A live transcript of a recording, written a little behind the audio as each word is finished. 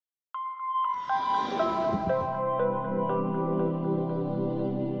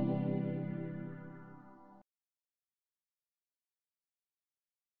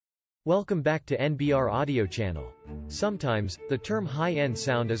Welcome back to NBR Audio Channel. Sometimes, the term high-end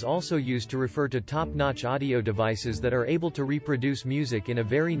sound is also used to refer to top-notch audio devices that are able to reproduce music in a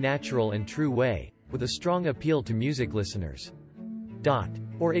very natural and true way, with a strong appeal to music listeners.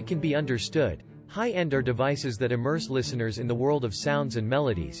 Or it can be understood, high-end are devices that immerse listeners in the world of sounds and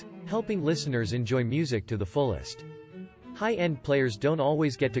melodies, helping listeners enjoy music to the fullest. High-end players don't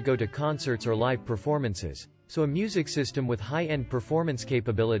always get to go to concerts or live performances, so a music system with high-end performance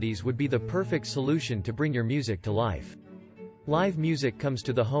capabilities would be the perfect solution to bring your music to life. Live music comes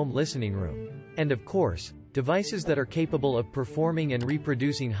to the home listening room. And of course, devices that are capable of performing and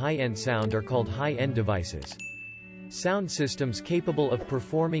reproducing high-end sound are called high-end devices. Sound systems capable of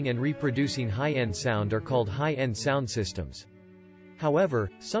performing and reproducing high-end sound are called high-end sound systems. However,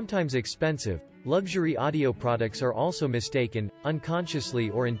 sometimes expensive, luxury audio products are also mistaken,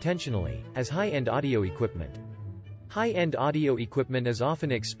 unconsciously or intentionally, as high-end audio equipment. High-end audio equipment is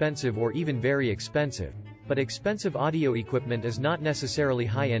often expensive or even very expensive, but expensive audio equipment is not necessarily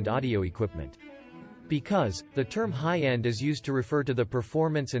high-end audio equipment. Because, the term high-end is used to refer to the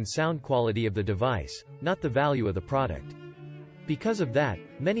performance and sound quality of the device, not the value of the product. Because of that,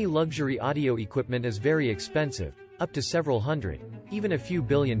 many luxury audio equipment is very expensive, up to several hundred, even a few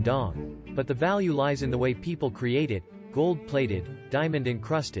billion dong. But the value lies in the way people create it, gold-plated,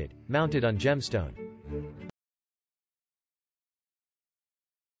 diamond-encrusted, mounted on gemstone.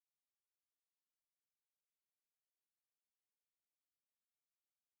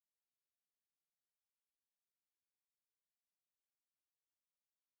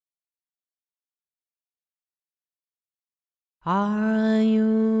 Are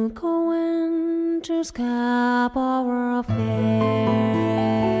you going to Scarborough Fair?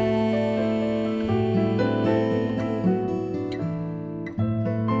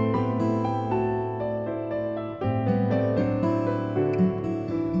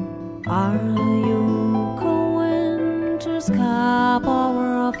 Are you going to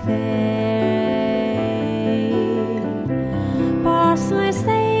Scarborough Fair? Parsley,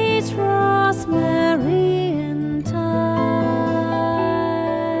 sage, rosemary, and thyme.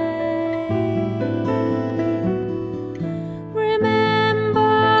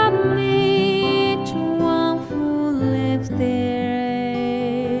 Remember me to one who lives there.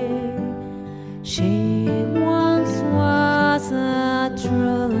 She once was a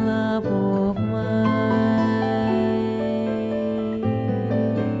true love of mine.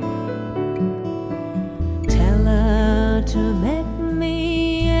 Tell her to make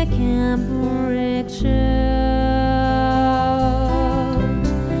me a cambric shirt,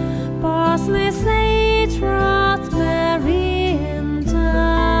 parsley, sage, rosemary, and thyme.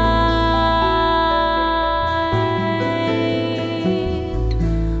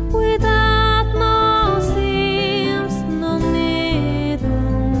 Without no seams, no needlework,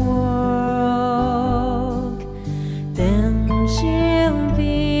 then she'll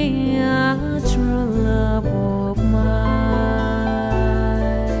be a true love of mine.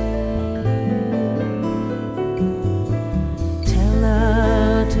 Tell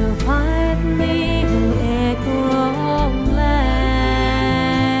her to find me a grown land,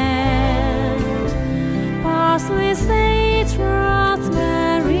 parsley, sage,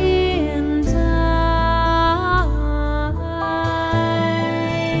 rosemary, and thyme.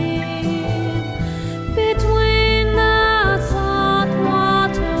 Between the salt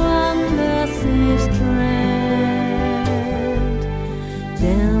water and the sea strand,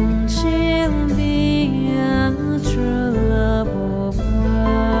 then she'll be a true love of mine.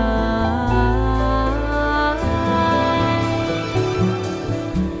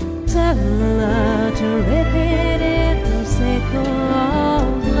 Tell her to repeat it, to say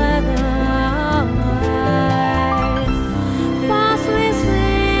cold leather. Parsley,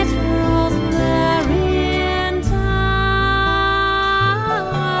 sage, rosemary, and thyme.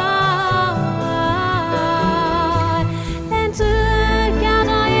 And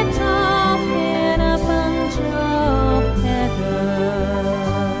together it all in a bunch of heather.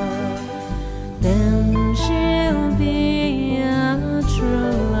 Then she'll be a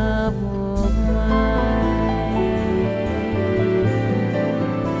true love of mine.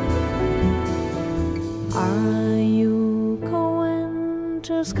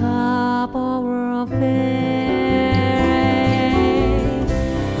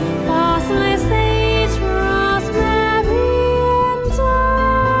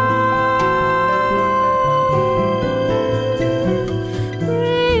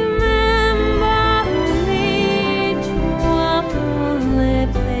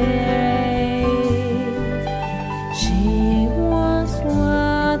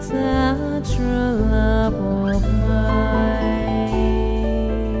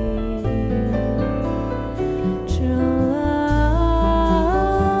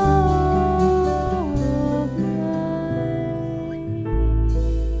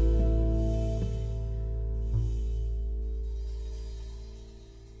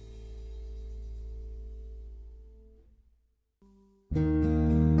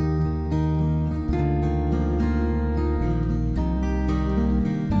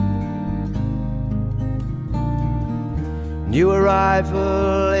 New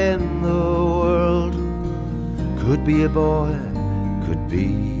arrival in the world. Could be a boy, could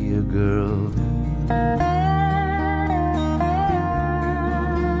be a girl.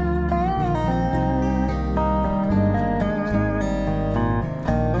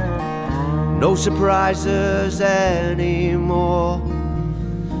 No surprises anymore.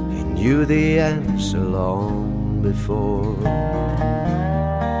 He knew the answer long before.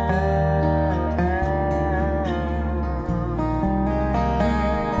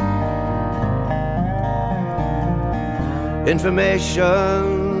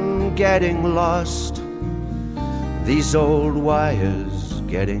 Information getting lost. These old wires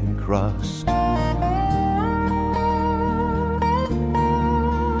getting crossed.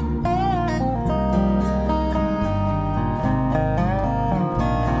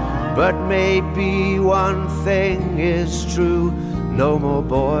 But maybe one thing is true. No more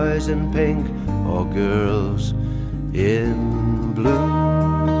boys in pink or girls in blue.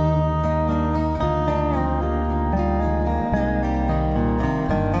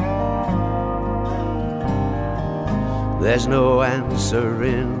 There's no answer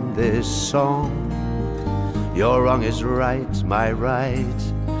in this song. Your wrong is right, my right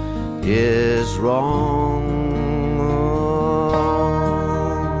is wrong.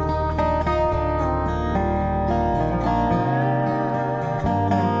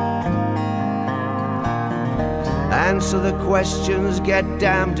 Answer the questions, get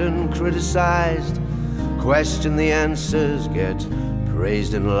damned and criticized. Question the answers, get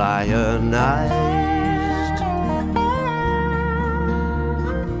praised and lionized.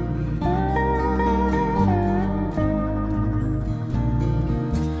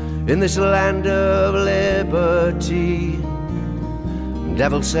 In this land of liberty,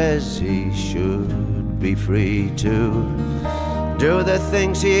 devil says he should be free to do the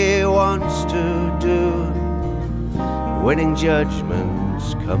things he wants to do. Winning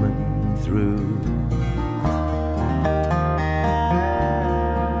judgments coming through.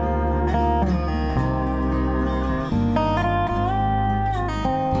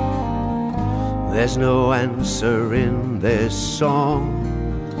 There's no answer in this song.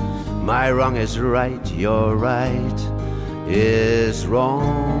 My wrong is right, your right is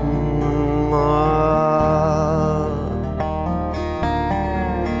wrong.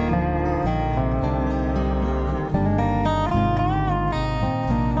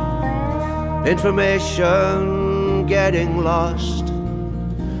 Information getting lost.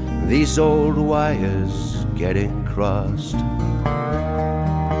 These old wires getting crossed.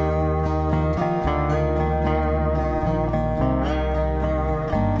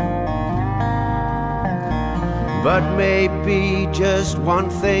 But maybe just one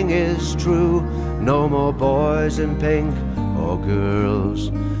thing is true. No more boys in pink or girls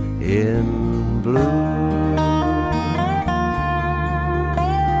in blue.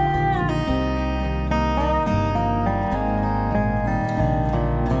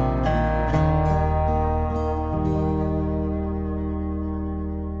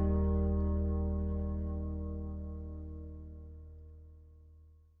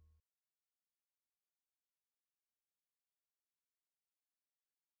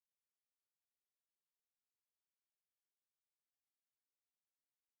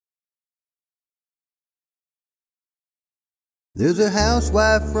 There's a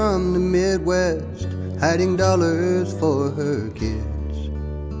housewife from the Midwest hiding dollars for her kids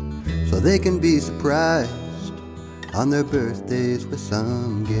so they can be surprised on their birthdays with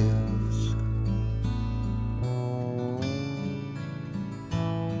some gifts.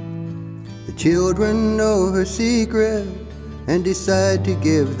 The children know her secret and decide to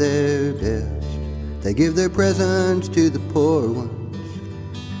give their best. They give their presents to the poor ones,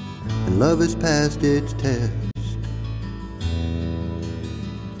 and love has passed its test.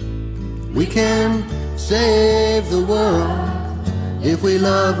 We can save the world if we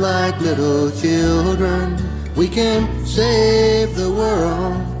love like little children. We can save the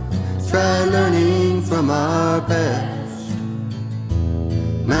world, try learning from our past.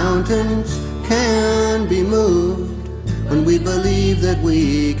 Mountains can be moved when we believe that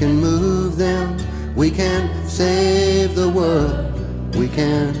we can move them. We can save the world, we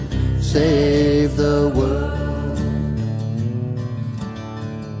can save the world.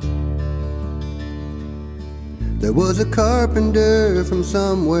 There was a carpenter from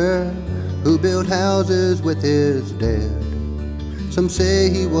somewhere who built houses with his dad. Some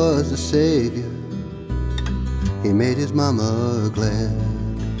say he was a savior, he made his mama glad.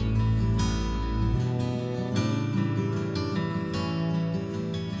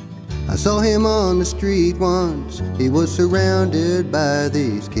 I saw him on the street once, he was surrounded by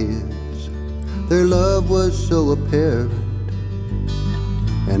these kids. Their love was so apparent,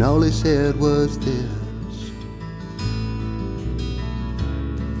 and all he said was this: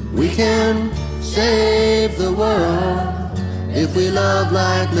 we can save the world if we love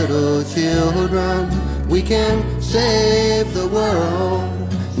like little children. We can save the world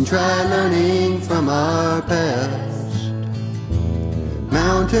and try learning from our past.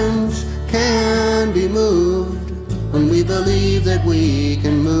 Mountains can be moved when we believe that we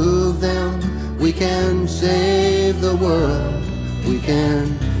can move them. We can save the world. We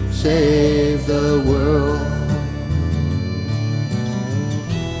can save the world.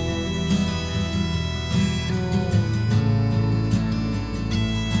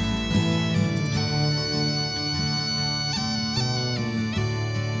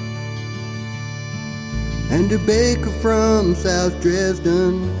 And a baker from South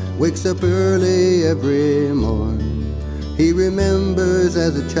Dresden wakes up early every morn. He remembers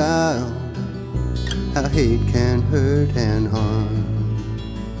as a child how hate can hurt and harm.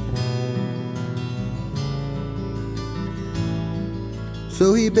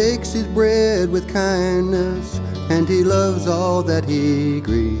 So he bakes his bread with kindness, and he loves all that he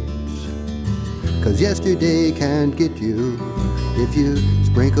greets. 'Cause yesterday can't get you if you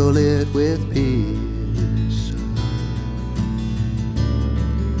sprinkle it with peace.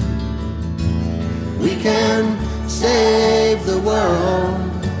 We can save the world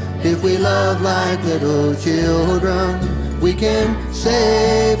if we love like little children. We can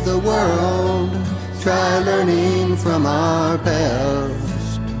save the world. Try learning from our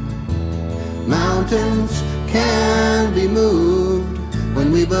past. Mountains can be moved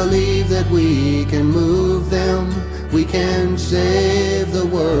when we believe that we can move them. We can save the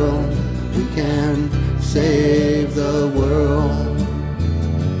world. We can save the world.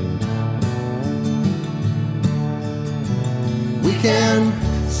 We can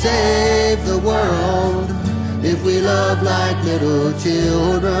save the world if we love like little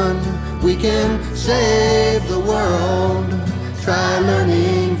children. We can save the world. Try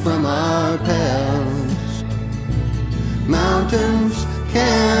learning from our past. Mountains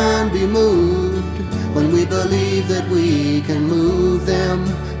can be moved when we believe that we can move them.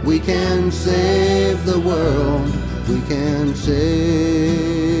 We can save the world. We can save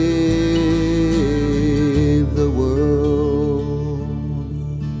the world.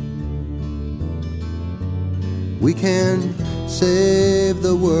 We can save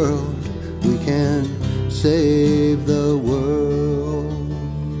the world. We can save the world.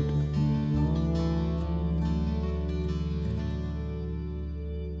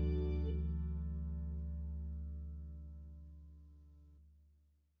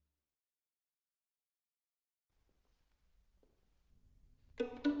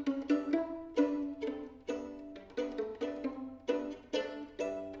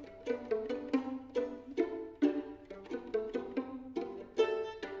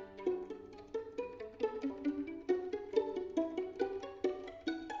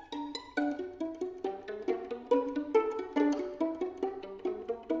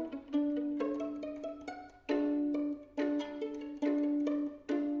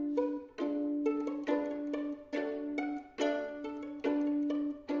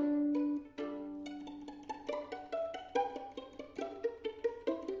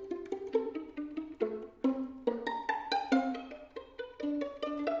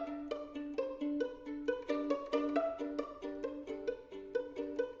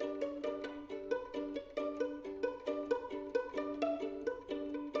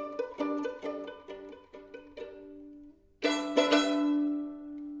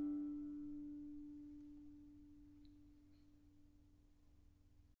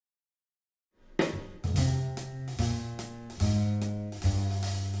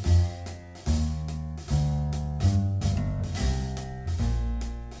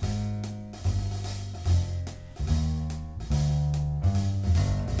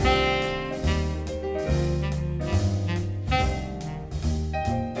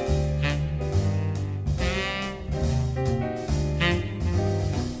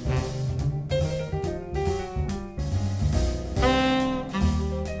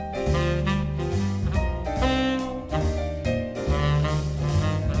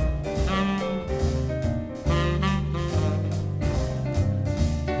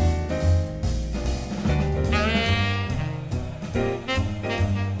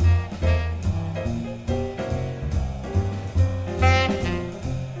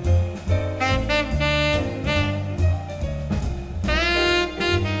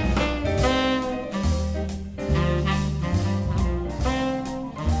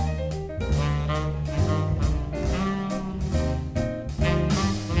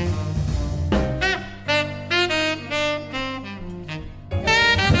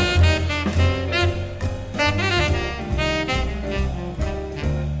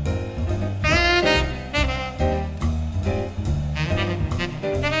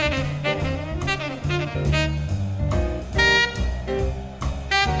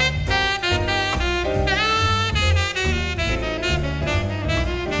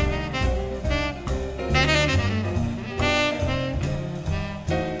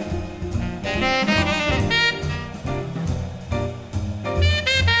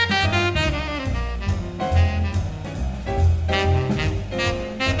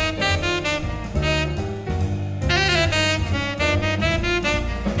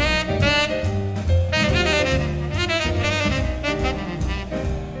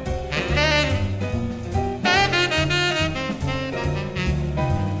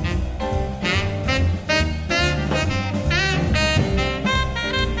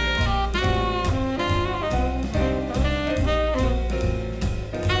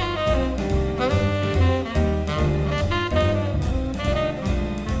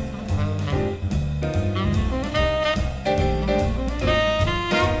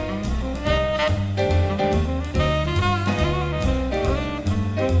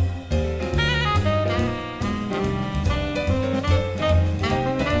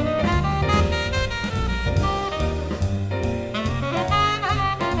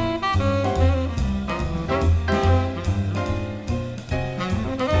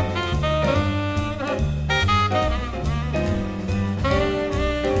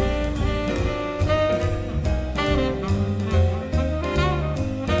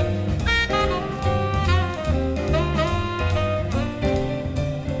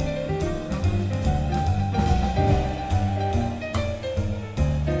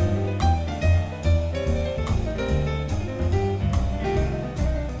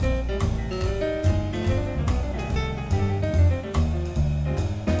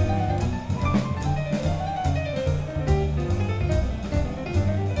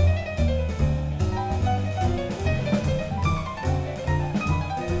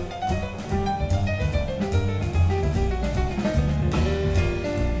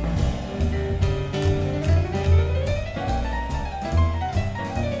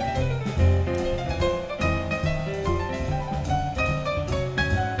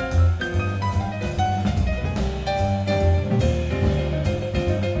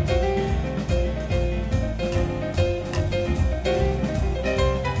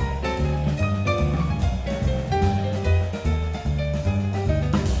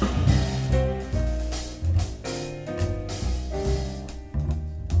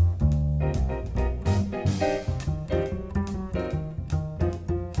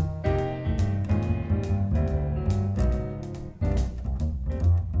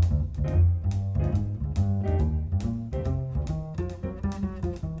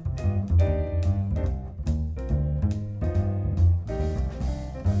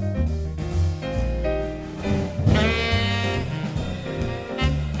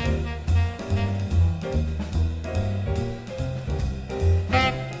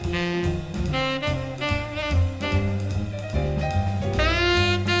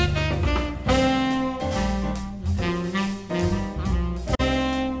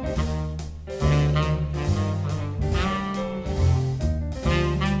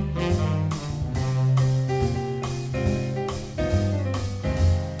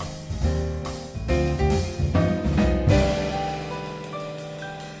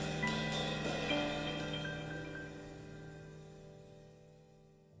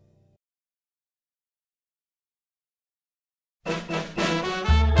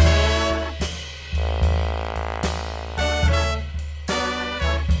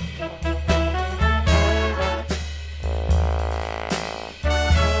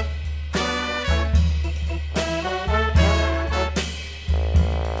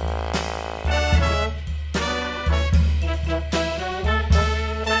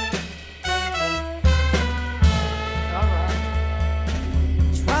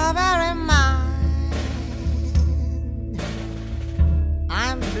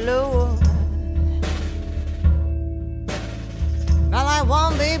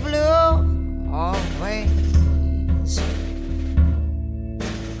 won't be blue always.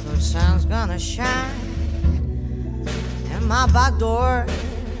 The sun's gonna shine in my back door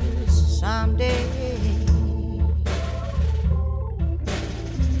someday.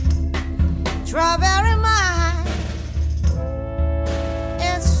 Strawberry mine,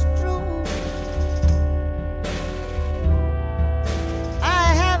 it's true. I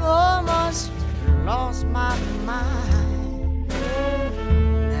have almost lost my mind.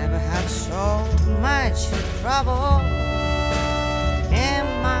 Never had so much trouble in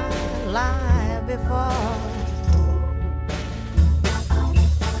my life before.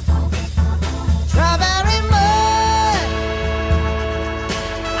 Strawberry mud,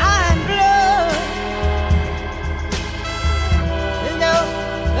 I'm blue. You know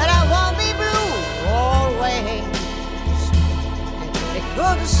that I won't be blue always.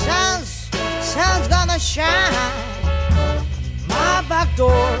 Because the sun's gonna shine my back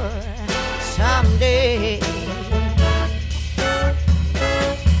door someday.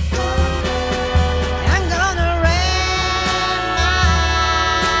 I'm gonna rain my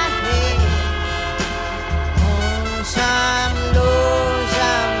head on some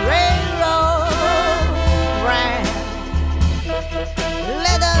lonesome railroad ramp.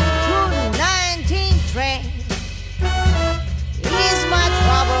 Let the 219 train ease my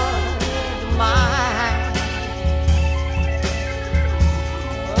troubled mind.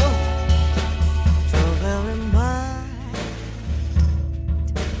 Oh, strawberry mind,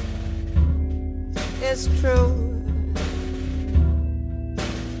 it's true.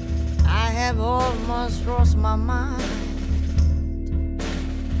 I have almost lost my mind.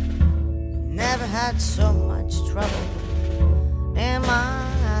 Never had so much trouble in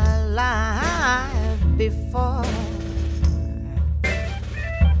my life before.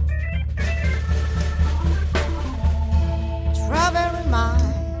 Strawberry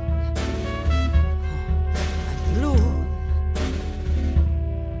mine, I'm blue,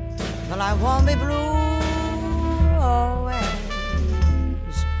 but I won't be blue always.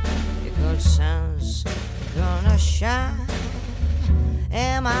 Because sun's gonna shine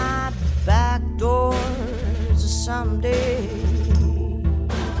in my back doors someday.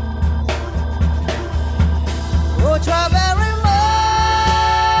 Oh, strawberry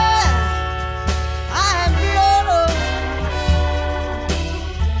mine, I'm blue,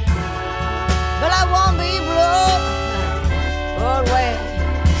 but I won't be blue always.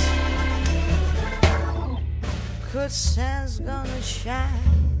 'Cause sun's gonna shine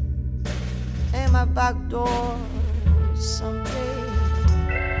in my back door someday.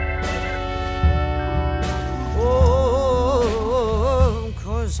 Oh,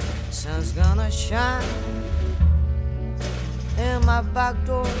 'cause sun's gonna shine in my back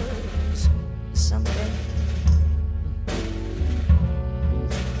doors someday.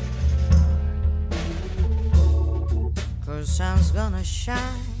 'Cause sun's gonna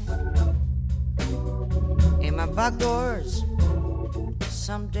shine in my back doors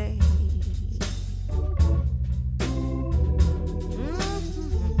someday.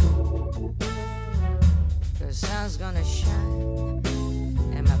 The sun's gonna shine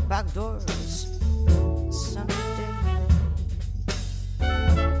in my back doors someday.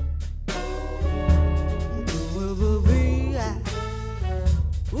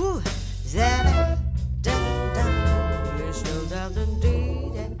 Ooh, that you still got the deed.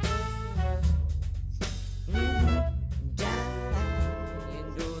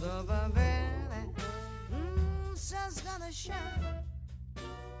 Into the valley, sun's gonna shine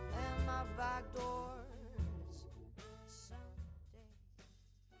in my back doors someday.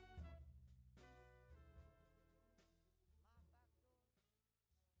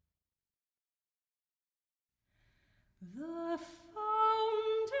 The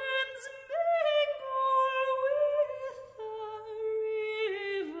fountains mingle with the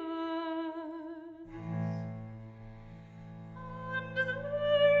rivers, and the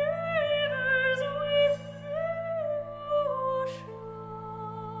rivers with the ocean.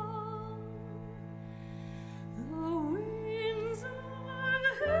 The winds of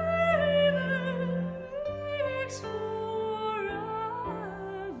heaven mix forever.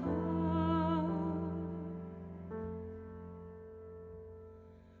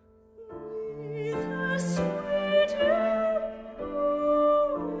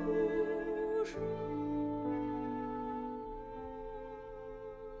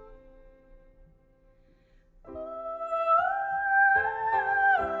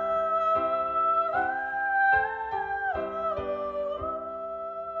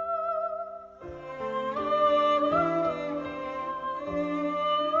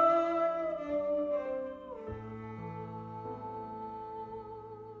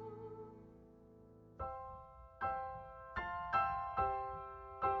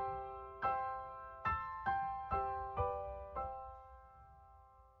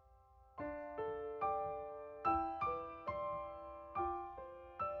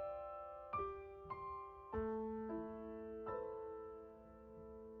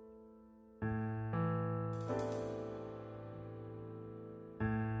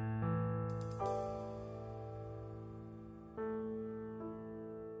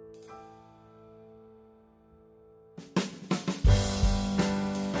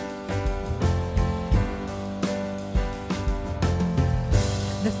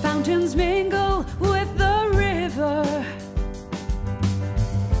 mountains mingle with the river,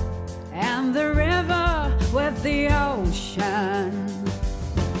 and the river with the ocean.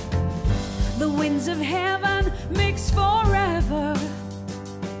 The winds of heaven mix forever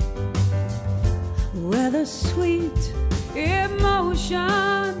with a sweet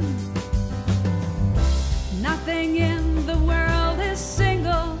emotion. Nothing in the world is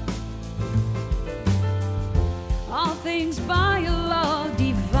single, all things by a law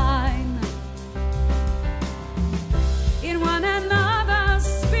divine. In one another's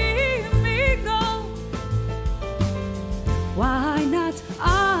mingle, why not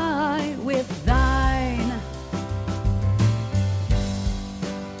I with thine?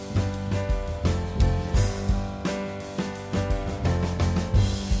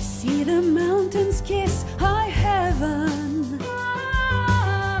 See the mountains kiss high heaven,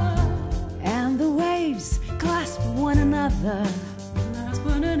 and the waves clasp one another.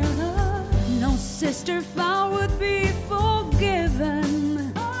 No sister foul would be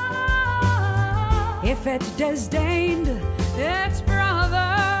forgiven if it disdained its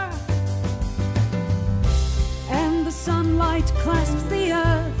brother. And the sunlight clasps the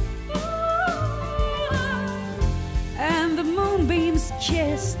earth, and the moonbeams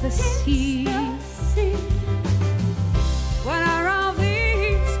kiss the sea. What are all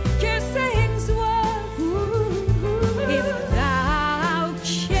these kissings worth if thou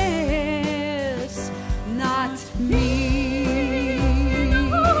kiss not me?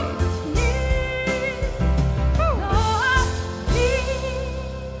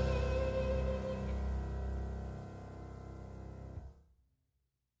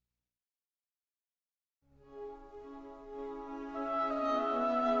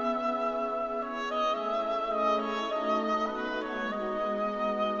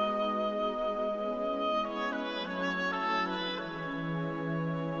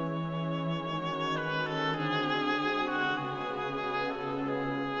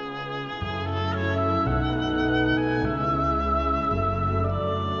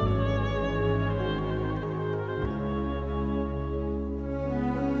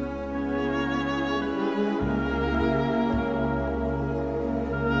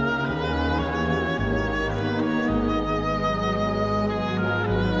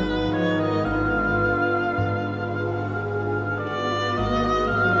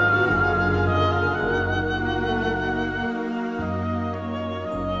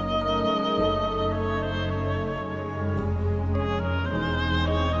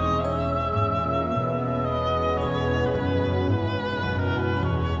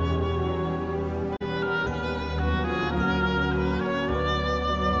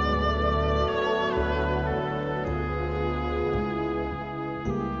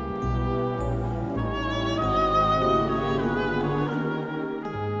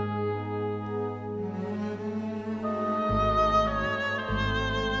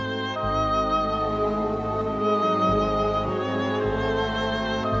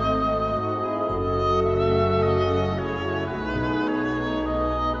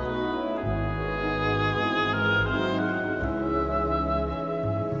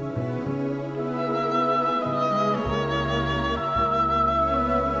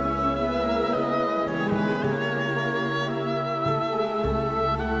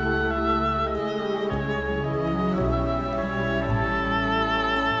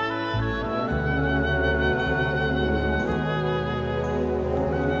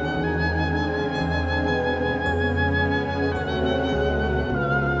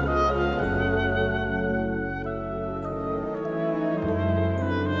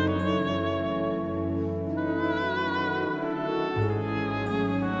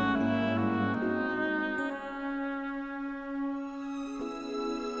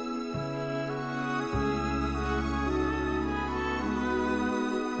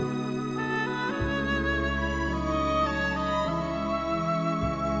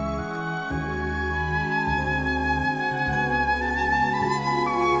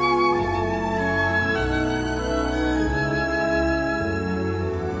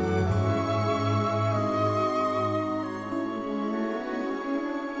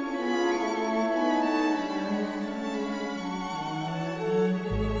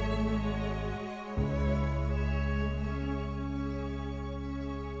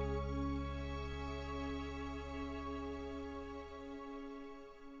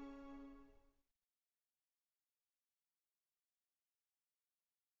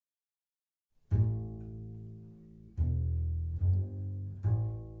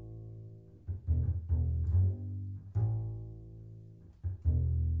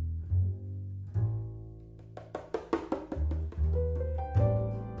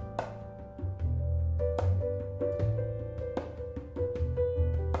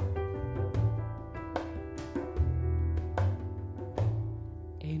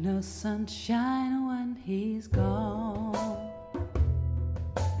 no sunshine when he's gone.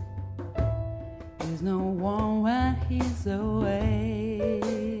 There's no warmth when he's away.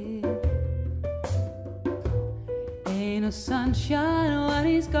 Ain't no sunshine when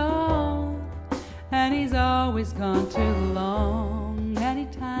he's gone, and he's always gone too long.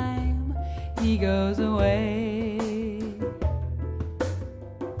 Anytime he goes away,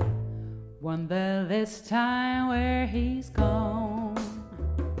 wonder this time where he's gone.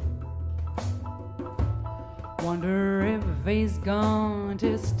 Wonder if he's going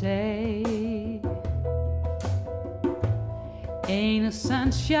to stay. Ain't no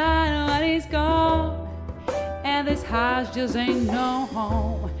sunshine when he's gone, and this house just ain't no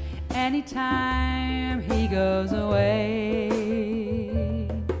home. Anytime he goes away.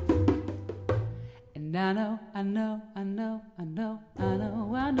 And I know, I know, I know, I know, I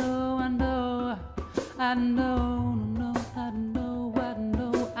know, I know, I know, I know, no, I know, I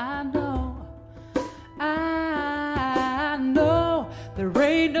know, I know, I know. There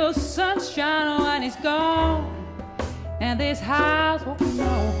ain't no sunshine when he's gone, and this house won't be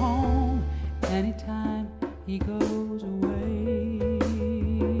no home anytime he goes away.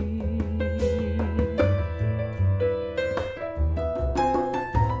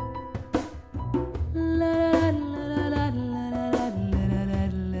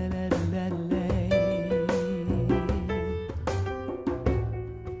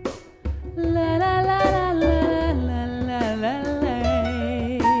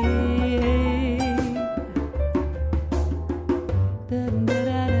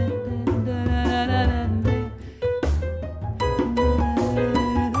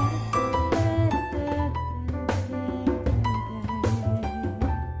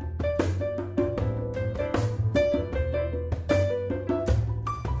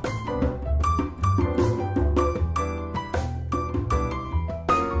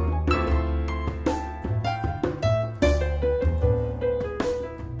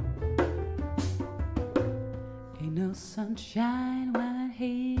 Ain't no sunshine when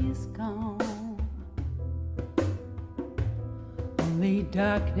he's gone, only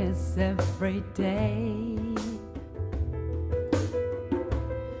darkness every day.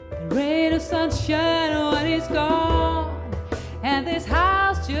 There ain't no sunshine when he's gone, and this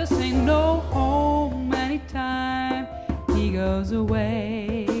house just ain't no home anytime he goes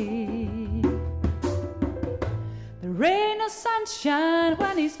away. There ain't no sunshine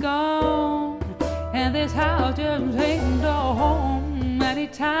when he's gone, and this house just ain't no home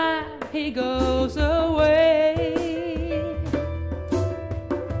anytime he goes away.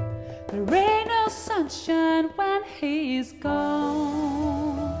 There ain't no sunshine when he's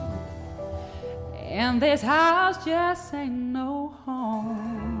gone, and this house just ain't no home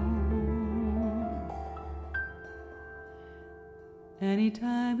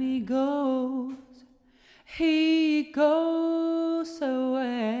anytime he goes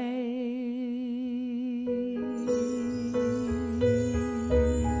away.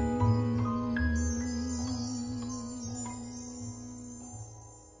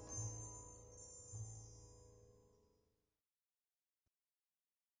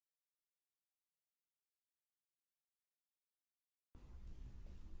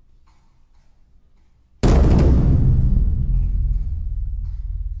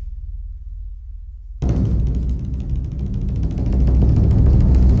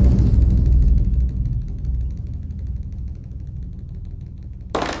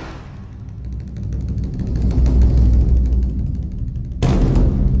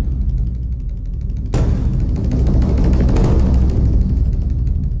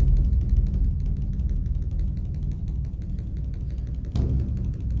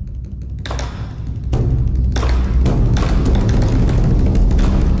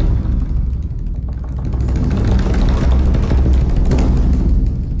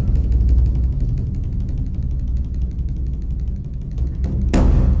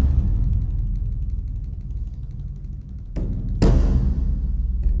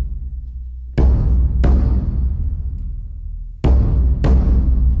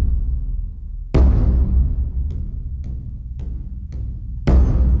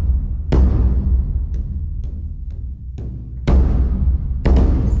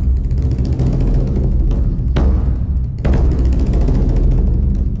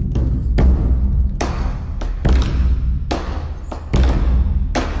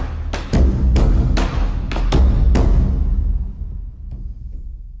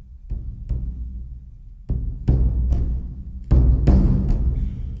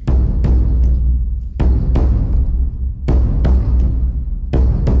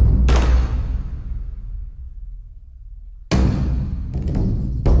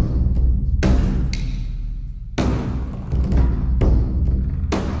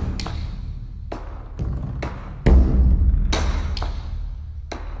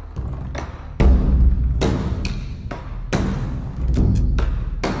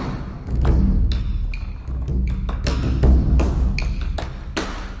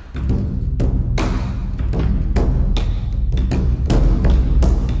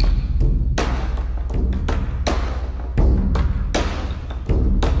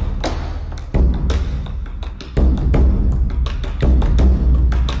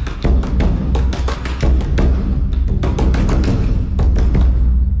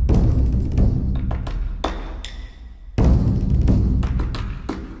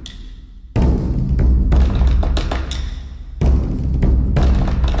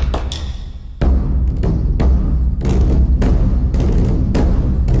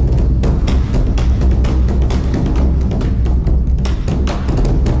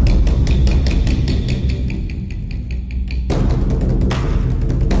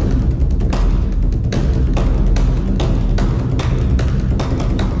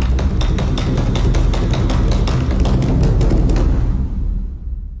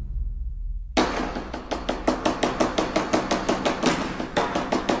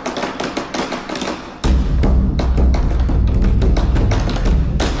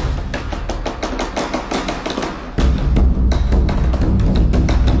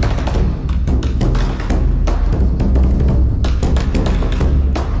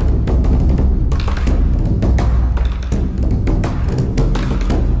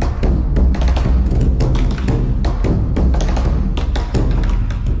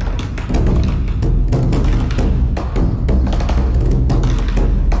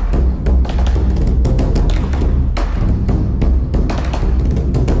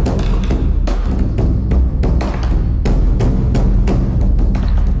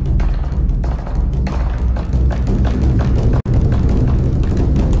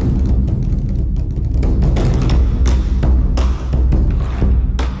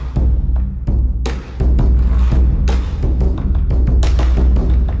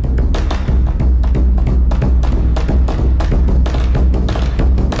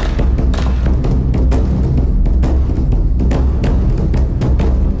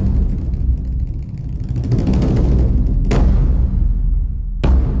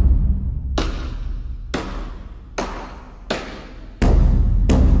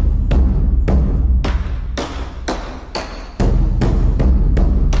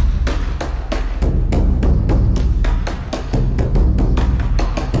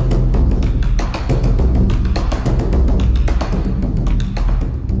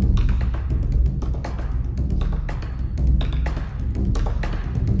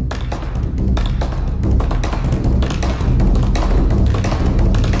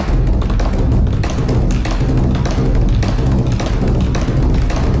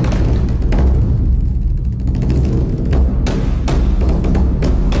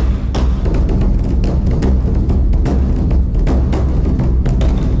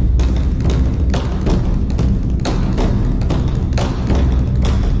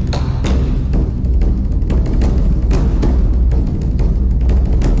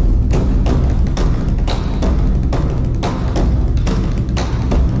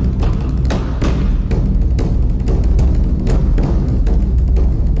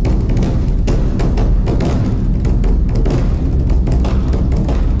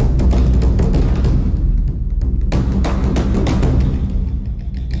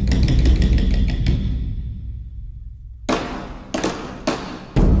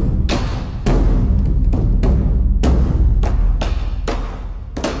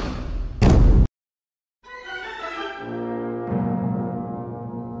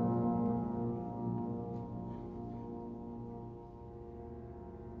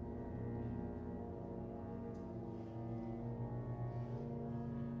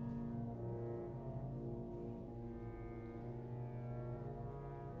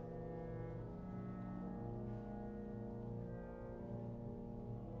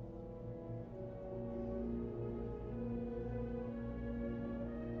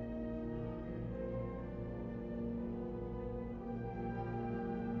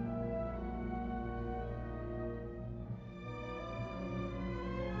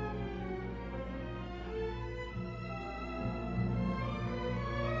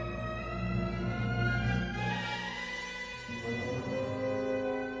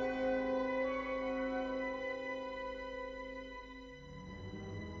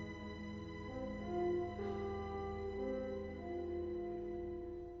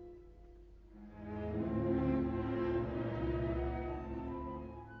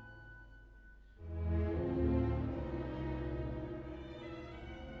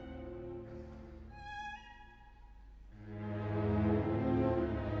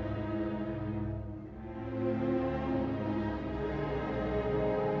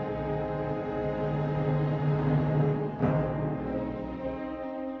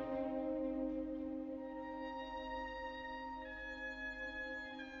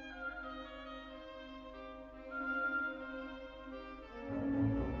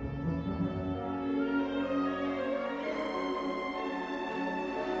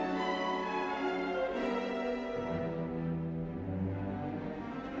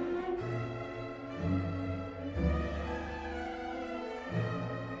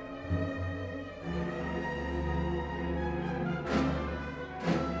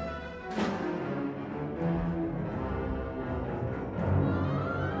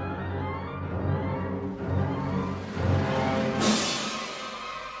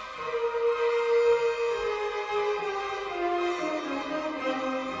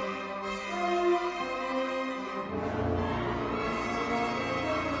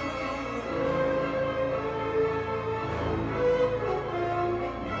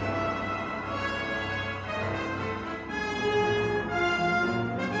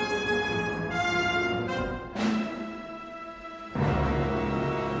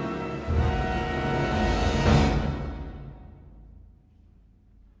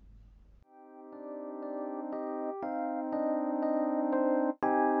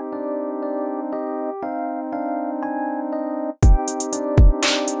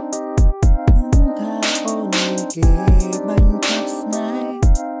 Hãy subscribe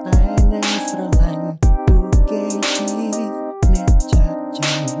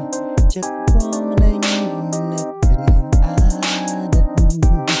cho kênh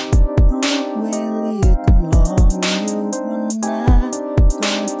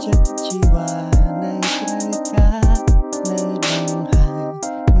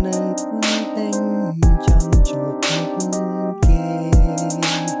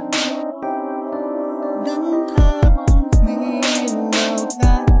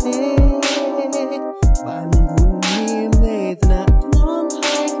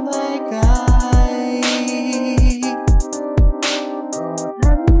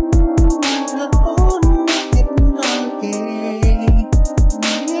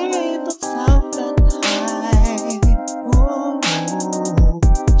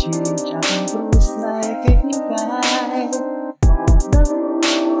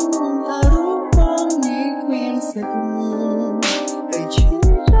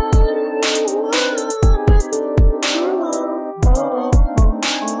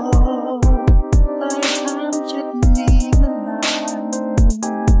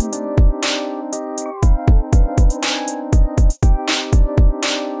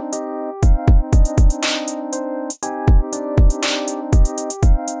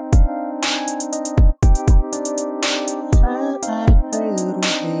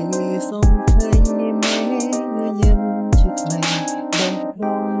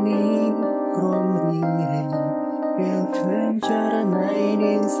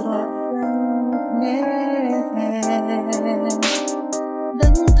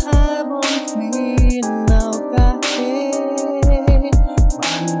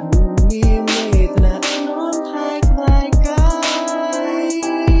Ghiền Mì Gõ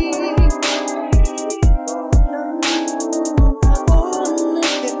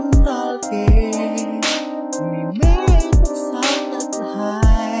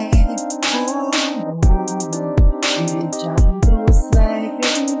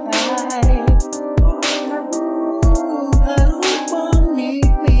để không bỏ lỡ